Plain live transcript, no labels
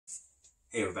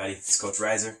Hey everybody, it's Coach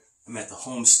Riser. I'm at the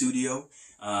home studio.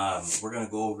 We're going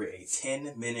to go over a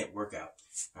 10-minute workout.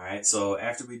 Alright, so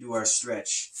after we do our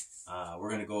stretch, we're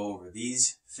going to go over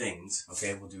these things.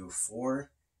 Okay, we'll do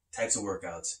 4 types of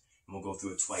workouts and we'll go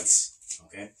through it twice.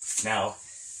 Okay, now,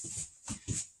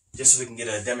 just so we can get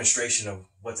a demonstration of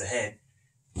what's ahead,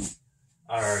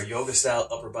 our yoga style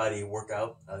upper body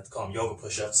workout, let's call them yoga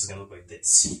push-ups, is going to look like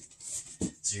this.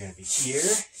 So you're going to be here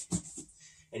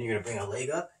and you're going to bring a leg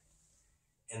up.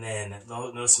 And then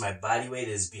notice my body weight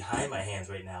is behind my hands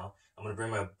right now. I'm going to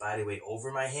bring my body weight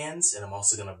over my hands, and I'm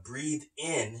also going to breathe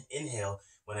in, inhale,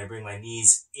 when I bring my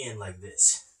knees in like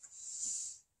this.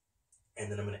 And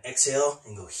then I'm going to exhale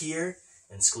and go here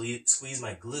and squeeze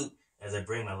my glute as I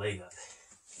bring my leg up.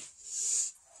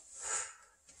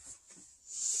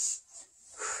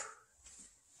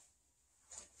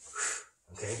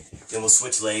 Okay, then we'll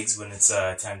switch legs when it's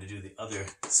time to do the other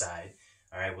side.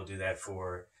 All right, we'll do that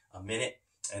for a minute.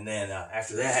 And then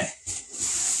after that,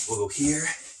 we'll go here.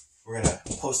 We're going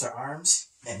to post our arms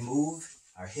and move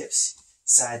our hips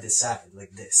side to side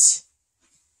like this.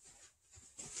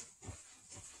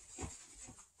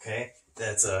 Okay,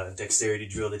 that's a dexterity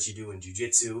drill that you do in Jiu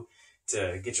Jitsu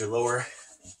to get your lower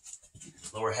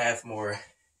half more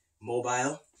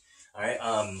mobile. All right,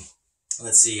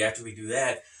 let's see, after we do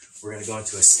that, we're going to go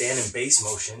into a stand and base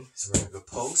motion. So we're going to go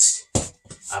post,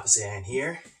 opposite hand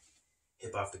here,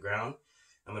 hip off the ground.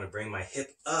 I'm going to bring my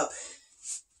hip up,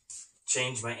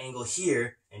 change my angle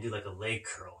here, and do like a leg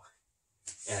curl.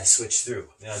 And I switch through.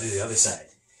 Then I'll do the other side.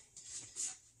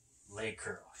 Leg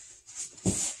curl.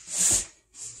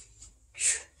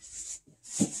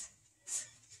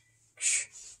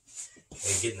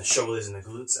 Okay, getting the shoulders and the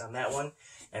glutes on that one.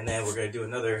 And then we're going to do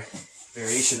another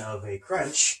variation of a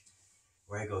crunch,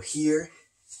 where I go here,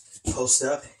 post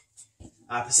up,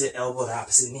 opposite elbow to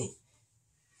opposite knee.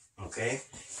 Okay?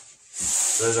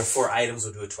 So those are 4 items.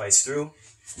 We'll do it twice through.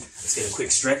 Let's get a quick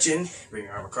stretch in. Bring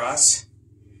your arm across.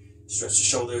 Stretch the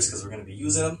shoulders because we're going to be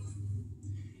using them.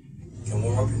 You can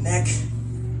warm up your neck.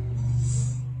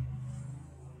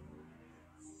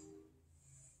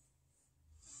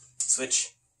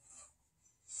 Switch.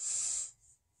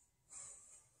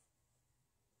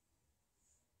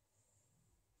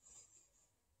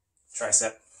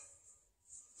 Tricep.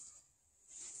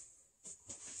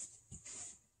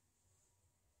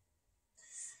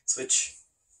 Switch.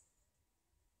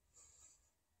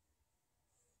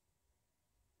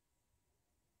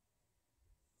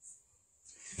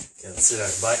 Okay, let's sit on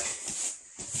our butt.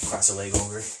 Cross the leg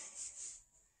over.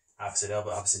 Opposite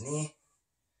elbow, opposite knee.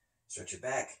 Stretch your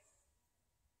back.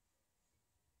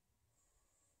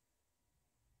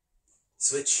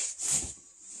 Switch.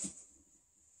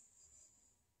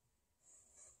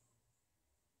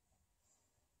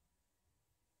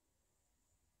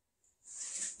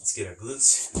 Let's get our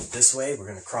glutes this way. We're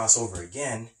going to cross over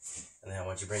again. And then I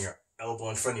want you to bring your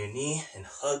elbow in front of your knee and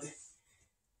hug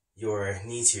your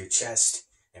knee to your chest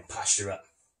and posture up.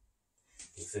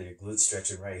 You feel your glutes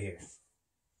stretching right here.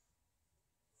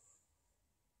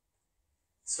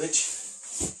 Switch.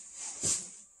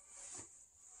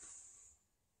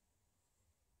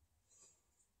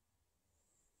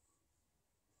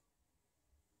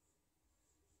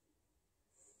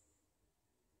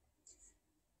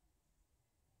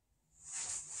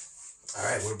 All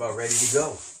right, we're about ready to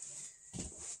go.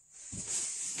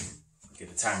 Get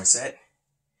the timer set.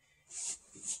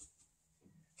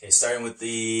 Okay, starting with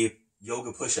the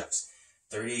yoga push-ups.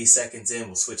 30 seconds in,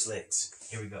 we'll switch legs.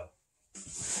 Here we go.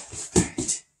 All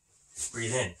right.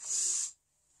 Breathe in.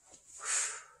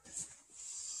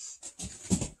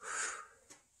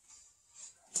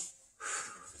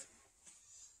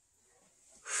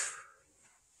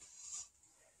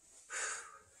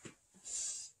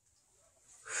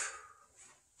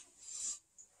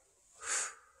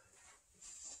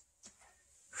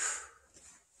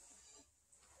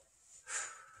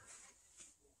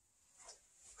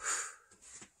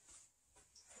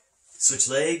 Switch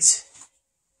legs.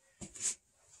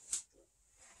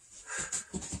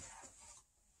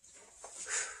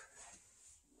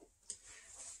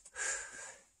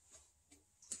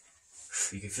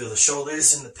 You can feel the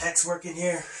shoulders and the pecs working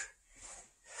here.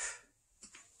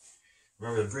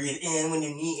 Remember to breathe in when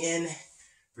your knee in.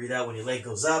 Breathe out when your leg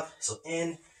goes up. So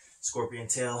in, scorpion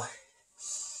tail.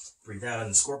 Breathe out on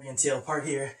the scorpion tail part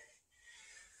here.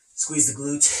 Squeeze the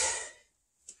glute.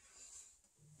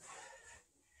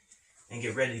 And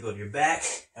get ready to go to your back.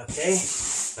 Okay,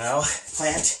 now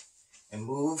plant and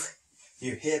move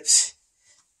your hips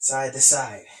side to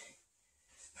side.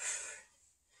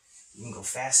 You can go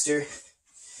faster,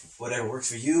 whatever works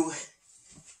for you.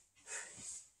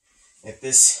 If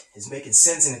this is making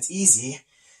sense and it's easy,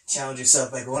 challenge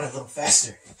yourself by going a little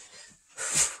faster.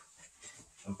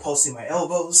 I'm pulsing my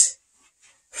elbows.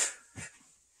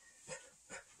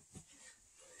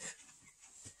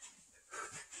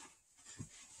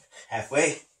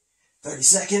 Halfway, 30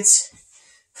 seconds.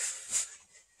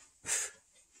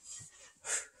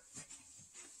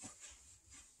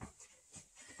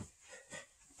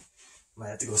 Might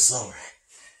have to go slower.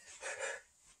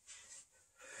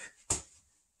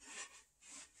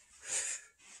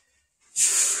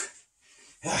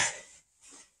 Yeah.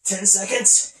 10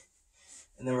 seconds.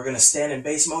 And then we're going to stand in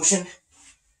base motion.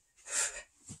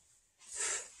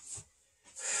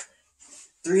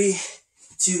 3,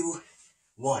 2,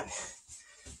 1.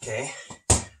 Okay.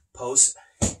 Post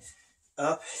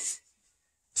up.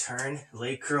 Turn.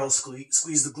 Leg curl.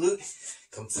 Squeeze the glute.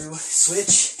 Come through.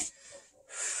 Switch.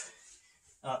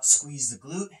 Up. Squeeze the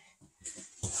glute.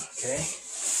 Okay.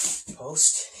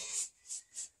 Post.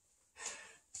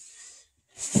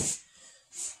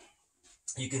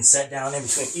 You can set down in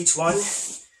between each one.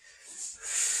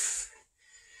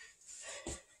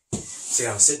 See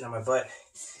how I'm sitting on my butt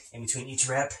in between each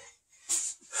rep.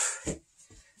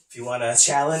 If you want to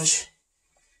challenge,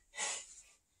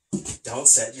 don't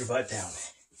set your butt down.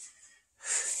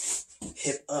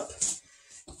 Hip up.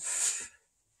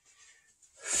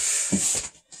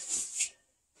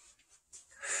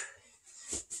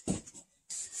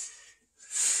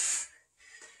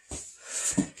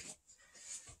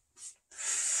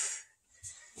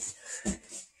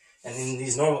 And in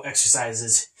these normal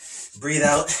exercises, breathe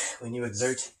out when you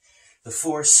exert the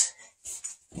force.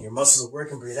 Your muscles are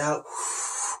working, breathe out.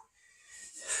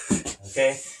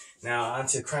 Okay, now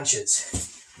onto crunches.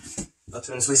 Up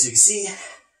to and switch so you can see.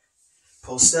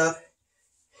 Post up,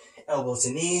 elbow to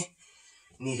knee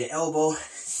to elbow.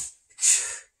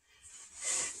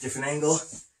 Different angle.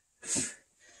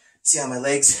 See how my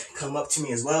legs come up to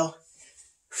me as well.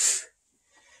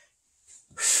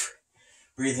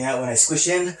 Breathing out when I squish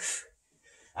in.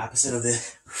 Opposite of the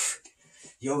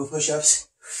yoga push-ups.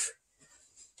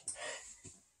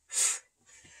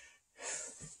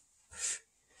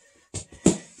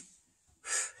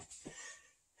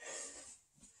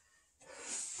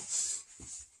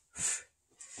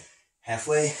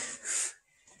 Halfway.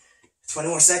 20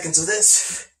 more seconds of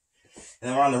this. And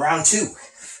then we're on the round 2.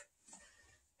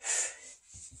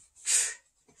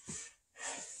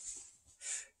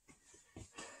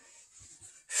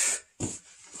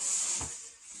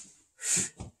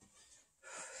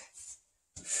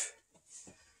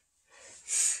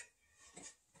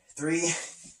 Three,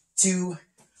 2,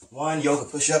 1, yoga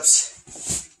push-ups.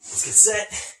 Let's get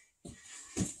set.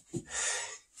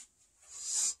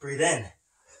 Breathe in,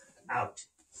 out.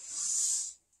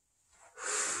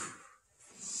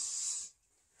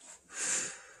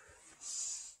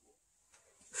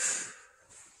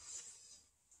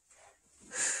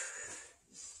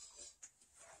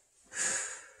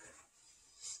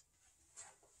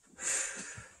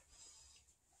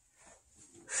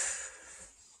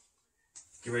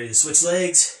 Get ready to switch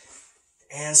legs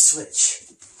and switch.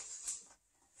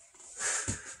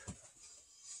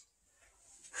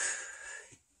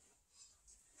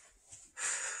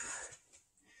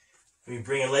 When you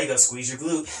bring a leg up, squeeze your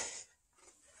glute.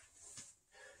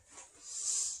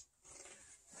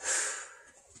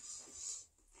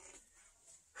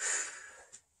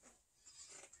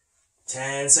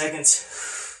 Ten seconds.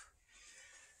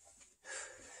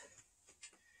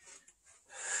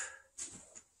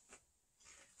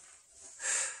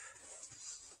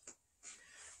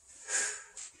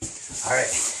 All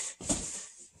right,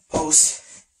 post,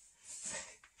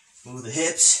 move the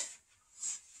hips.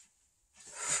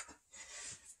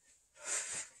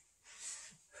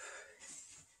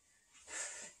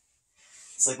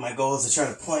 It's like my goal is to try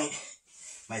to point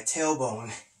my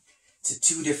tailbone to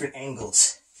 2 different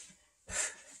angles.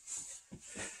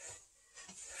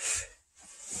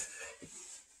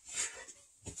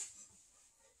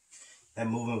 That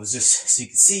movement was just so you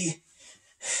can see.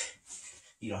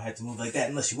 You don't have to move like that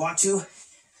unless you want to.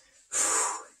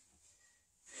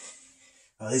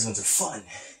 Oh, these ones are fun.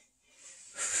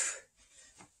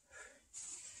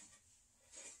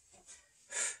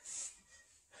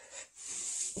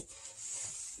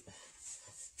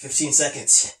 "15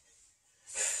 seconds.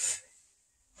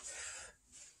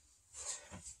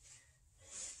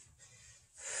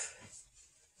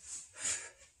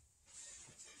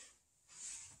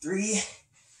 Three,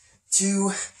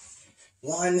 2,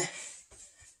 1.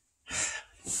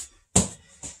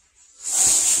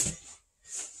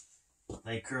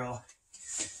 Leg curl.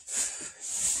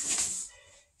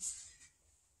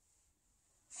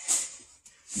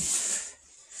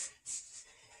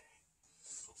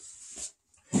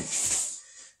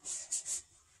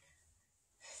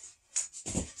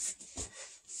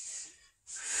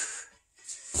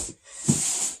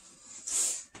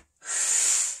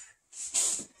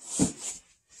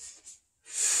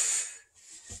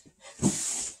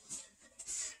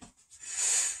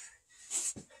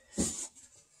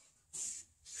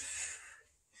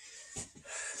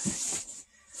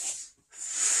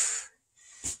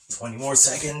 20 more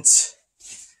seconds.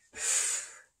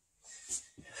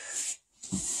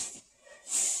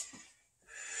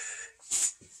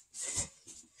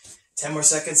 10 more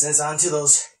seconds, and it's on to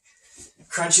those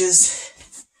crunches.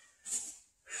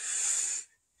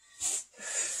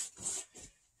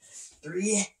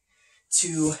 3,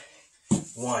 2,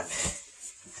 1.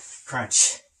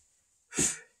 Crunch.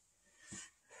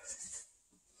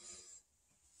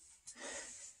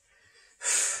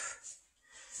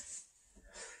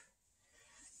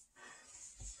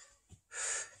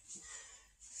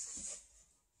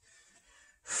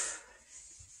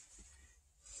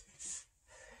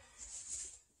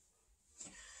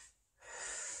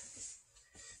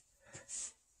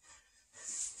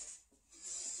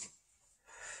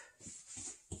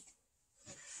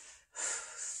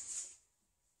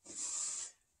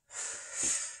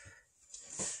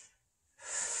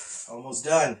 Almost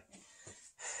done.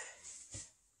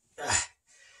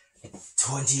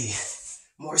 20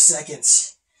 more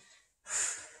seconds.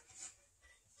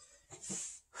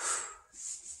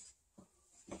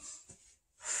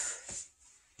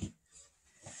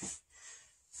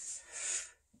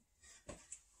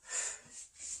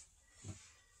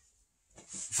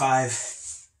 Five,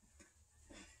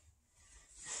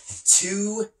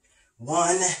 2,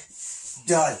 1,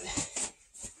 done.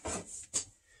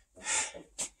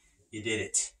 You did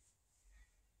it.